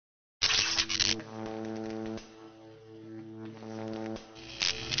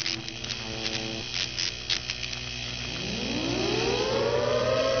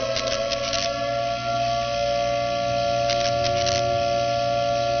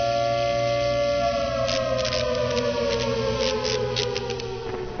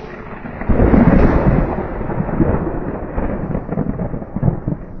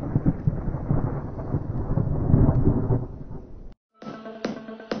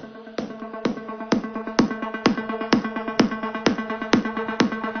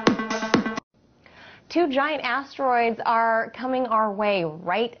Two giant asteroids are coming our way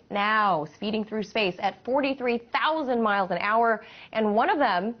right now, speeding through space at 43,000 miles an hour, and one of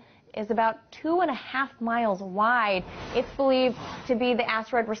them is about 2.5 miles wide. It's believed to be the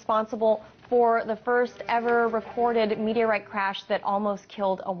asteroid responsible for the first ever recorded meteorite crash that almost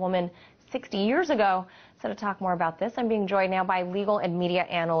killed a woman 60 years ago. So to talk more about this, I'm being joined now by legal and media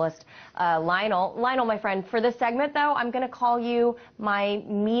analyst Lionel. Lionel, my friend, for this segment, though, I'm going to call you my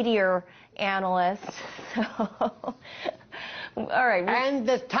meteor analyst. So, all right. And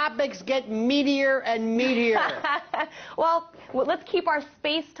the topics get meatier and meatier. Well, let's keep our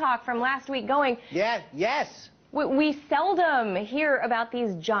space talk from last week going. Yes. We seldom hear about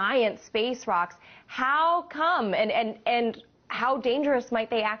these giant space rocks. How come, and how dangerous might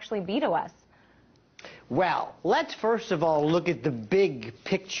they actually be to us? Well, let's first of all look at the big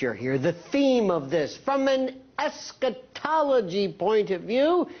picture here, the theme of this. From an eschatology point of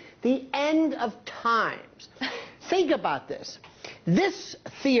view, the end of times. Think about this. This,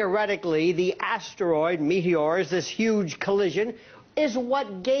 theoretically, the asteroid, meteors, this huge collision, is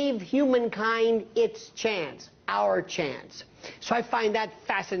what gave humankind its chance, our chance. So I find that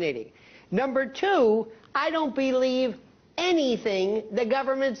fascinating. Number two, I don't believe anything the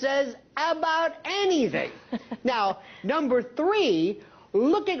government says about anything. Now, number three,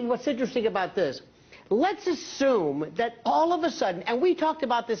 look at what's interesting about this. Let's assume that all of a sudden, and we talked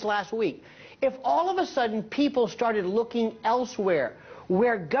about this last week, if all of a sudden people started looking elsewhere,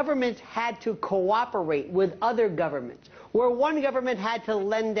 where governments had to cooperate with other governments, where one government had to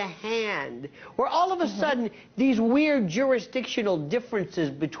lend a hand, where all of a sudden these weird jurisdictional differences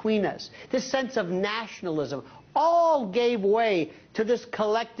between us, this sense of nationalism, all gave way to this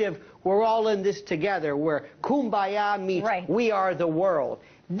collective, we're all in this together, where kumbaya meets we are the world.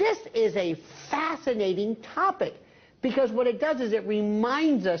 This is a fascinating topic, because what it does is it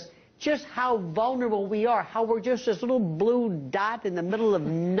reminds us just how vulnerable we are, how we're just this little blue dot in the middle of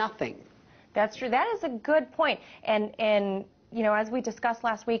nothing. That's true. That is a good point. And you know, as we discussed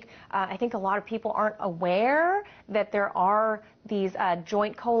last week, I think a lot of people aren't aware that there are these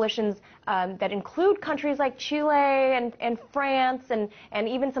joint coalitions that include countries like Chile and France and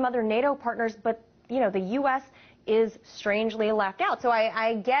even some other NATO partners, but, you know, the U.S. is strangely left out. So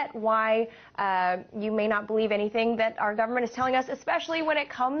I get why you may not believe anything that our government is telling us, especially when it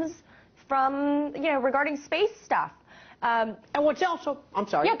comes from, you know, regarding space stuff. And what's also, I'm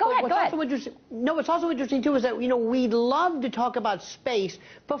sorry. Yeah, go ahead. What's also interesting, too, is that, you know, we love to talk about space,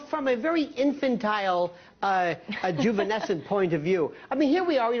 but from a very infantile, a juvenescent point of view. I mean, here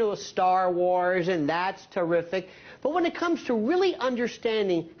we are, you know, Star Wars, and that's terrific. But when it comes to really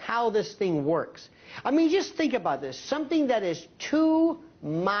understanding how this thing works, I mean, just think about this. Something that is 2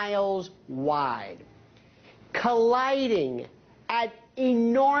 miles wide, colliding at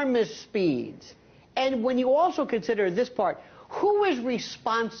enormous speeds. And when you also consider this part, who is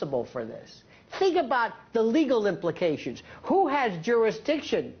responsible for this? Think about the legal implications. Who has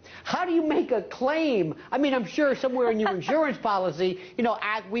jurisdiction? How do you make a claim? I mean, I'm sure somewhere in your insurance policy, you know,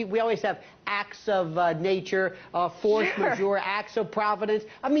 we always have acts of nature, force majeure, acts of providence.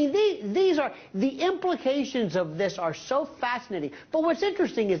 I mean, these are, the implications of this are so fascinating. But what's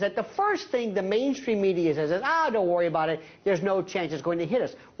interesting is that the first thing the mainstream media says is, don't worry about it. There's no chance it's going to hit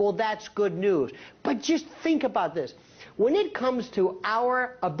us. Well, that's good news. But just think about this. When it comes to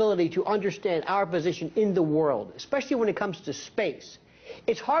our ability to understand our position in the world, especially when it comes to space,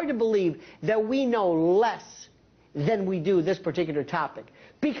 it's hard to believe that we know less than we do this particular topic,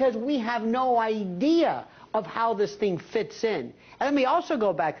 because we have no idea of how this thing fits in. And let me also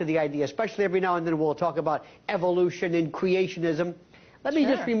go back to the idea, especially every now and then we'll talk about evolution and creationism. Let me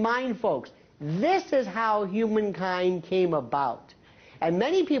just remind folks, this is how humankind came about. And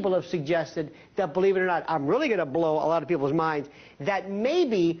many people have suggested that, believe it or not, I'm really going to blow a lot of people's minds, that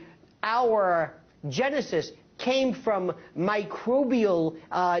maybe our genesis came from microbial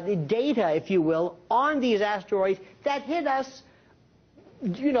data, if you will, on these asteroids that hit us,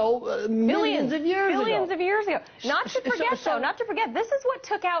 you know, millions of years ago. Billions of years ago. Not to forget, though, not to forget, this is what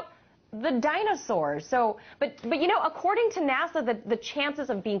took out the dinosaurs. So, but you know, according to NASA, the chances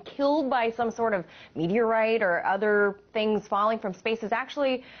of being killed by some sort of meteorite or other things falling from space is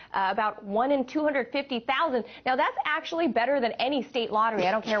actually about 1 in 250,000. Now, that's actually better than any state lottery.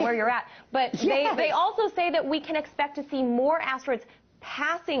 I don't care where you're at. But they also say that we can expect to see more asteroids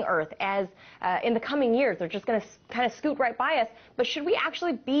passing Earth as in the coming years. They're just going to kind of scoot right by us. But should we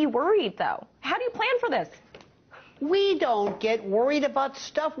actually be worried, though? How do you plan for this? We don't get worried about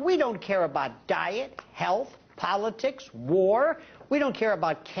stuff. We don't care about diet, health, politics, war. We don't care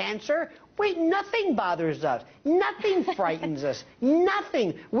about cancer. Nothing bothers us. Nothing frightens us.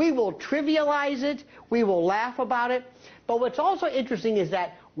 Nothing. We will trivialize it. We will laugh about it. But what's also interesting is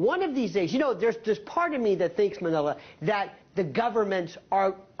that one of these days, you know, there's part of me that thinks, Manila, that the governments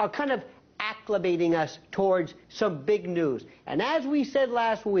are kind of acclimating us towards some big news. And as we said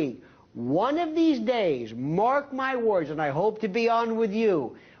last week, one of these days, mark my words, and I hope to be on with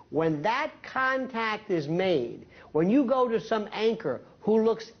you, when that contact is made, when you go to some anchor who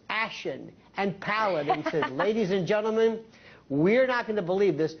looks ashen and pallid and says, ladies and gentlemen, we're not going to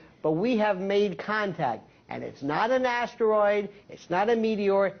believe this, but we have made contact. And it's not an asteroid, it's not a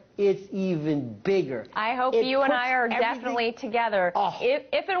meteor, it's even bigger. I hope you and I are definitely together. Oh.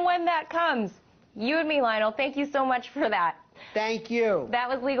 If and when that comes, you and me, Lionel, thank you so much for that. Thank you. That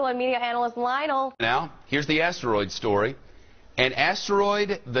was legal and media analyst Lionel. Now, here's the asteroid story. An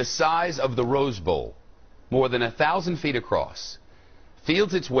asteroid the size of the Rose Bowl, more than 1,000 feet across,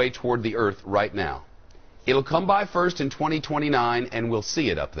 feels its way toward the Earth right now. It'll come by first in 2029, and we'll see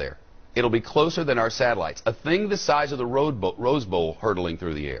it up there. It'll be closer than our satellites, a thing the size of the Rose Bowl hurtling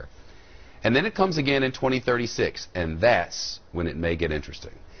through the air. And then it comes again in 2036, and that's when it may get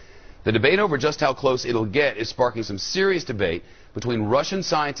interesting. The debate over just how close it'll get is sparking some serious debate between Russian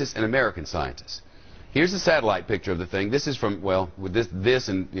scientists and American scientists. Here's a satellite picture of the thing. This is from, well, with this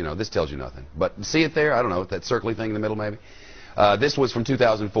and, you know, this tells you nothing. But see it there? I don't know, that circly thing in the middle maybe? This was from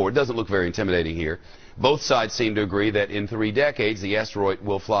 2004. It doesn't look very intimidating here. Both sides seem to agree that in 3 decades, the asteroid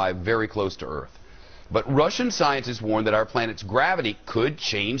will fly very close to Earth. But Russian scientists warn that our planet's gravity could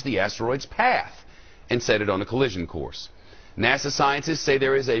change the asteroid's path and set it on a collision course. NASA scientists say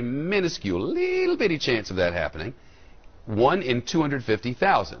there is a minuscule, little bitty chance of that happening. 1 in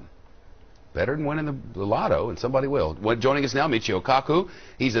 250,000. Better than winning the lotto, and somebody will. Joining us now, Michio Kaku.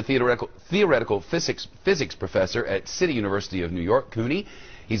 He's a theoretical physics professor at City University of New York, CUNY.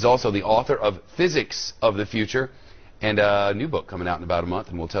 He's also the author of Physics of the Future, and a new book coming out in about a month,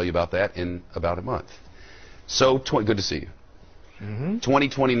 and we'll tell you about that in about a month. So, good to see you.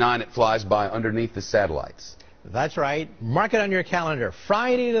 2029, it flies by underneath the satellites. That's right. Mark it on your calendar.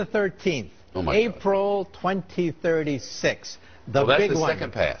 Friday the 13th, April 2036. The that's big the one.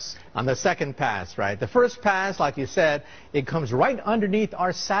 Second pass. On the second pass, right. The first pass, like you said, it comes right underneath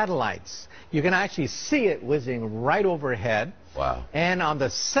our satellites. You can actually see it whizzing right overhead. Wow. And on the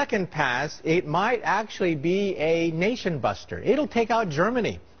second pass, it might actually be a nation buster. It'll take out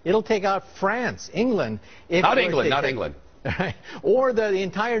Germany. It'll take out France, England. Not England. Or the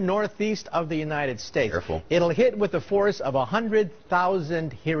entire northeast of the United States. Careful. It'll hit with the force of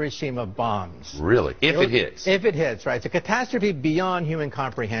 100,000 Hiroshima bombs. Really? If it hits. If it hits, right. It's a catastrophe beyond human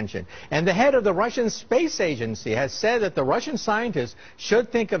comprehension. And the head of the Russian Space Agency has said that the Russian scientists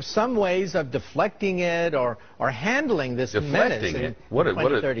should think of some ways of deflecting it or handling this menace in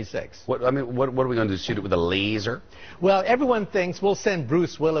 2036. What are we going to do? Shoot it with a laser? Well, everyone thinks we'll send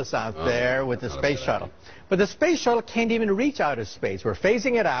Bruce Willis out there with the space shuttle. But the space shuttle can't even reach outer space. We're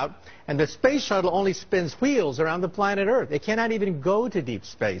phasing it out, and the space shuttle only spins wheels around the planet Earth. It cannot even go to deep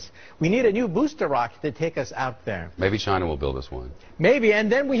space. We need a new booster rocket to take us out there. Maybe China will build us one. Maybe, and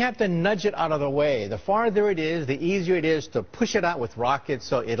then we have to nudge it out of the way. The farther it is, the easier it is to push it out with rockets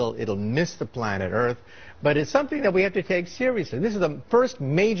so it'll miss the planet Earth. But it's something that we have to take seriously. This is the first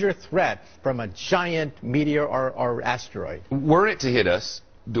major threat from a giant meteor or asteroid. Were it to hit us,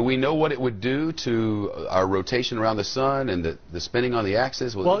 do we know what it would do to our rotation around the sun and the spinning on the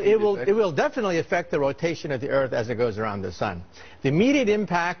axis? Well, it will definitely affect the rotation of the Earth as it goes around the sun. The immediate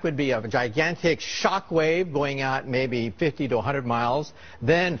impact would be a gigantic shock wave going out maybe 50 to 100 miles,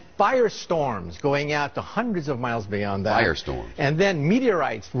 then firestorms going out to hundreds of miles beyond that. Firestorms. And then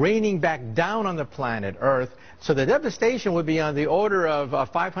meteorites raining back down on the planet Earth. So the devastation would be on the order of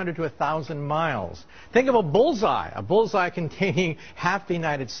 500 to 1,000 miles. Think of a bullseye containing half the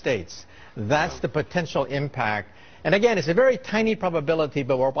United States. That's the potential impact. And again, it's a very tiny probability,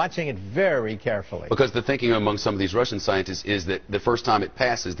 but we're watching it very carefully. Because the thinking among some of these Russian scientists is that the first time it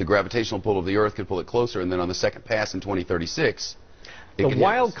passes, the gravitational pull of the Earth could pull it closer, and then on the second pass in 2036, the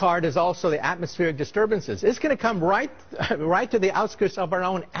wild card is also the atmospheric disturbances. It's going to come right to the outskirts of our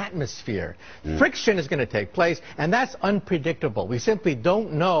own atmosphere. Friction is going to take place, and that's unpredictable. We simply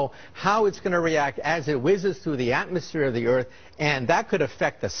don't know how it's going to react as it whizzes through the atmosphere of the Earth, and that could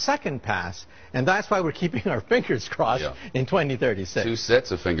affect the second pass, and that's why we're keeping our fingers crossed in 2036. 2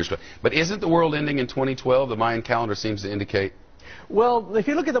 sets of fingers crossed. But isn't the world ending in 2012? The Mayan calendar seems to indicate. Well, if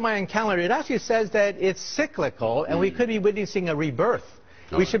you look at the Mayan calendar, it actually says that it's cyclical, and we could be witnessing a rebirth.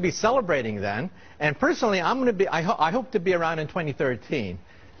 We should be celebrating then. And personally, I hope to be around in 2013.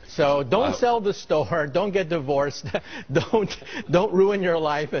 So don't sell the store. Don't get divorced. don't ruin your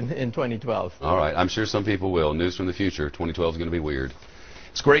life in 2012. All right. I'm sure some people will. News from the future. 2012 is going to be weird.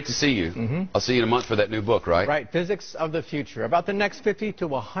 It's great to see you. I'll see you in a month for that new book, right? Right. Physics of the Future. About the next 50 to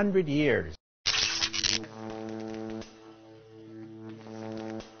 100 years.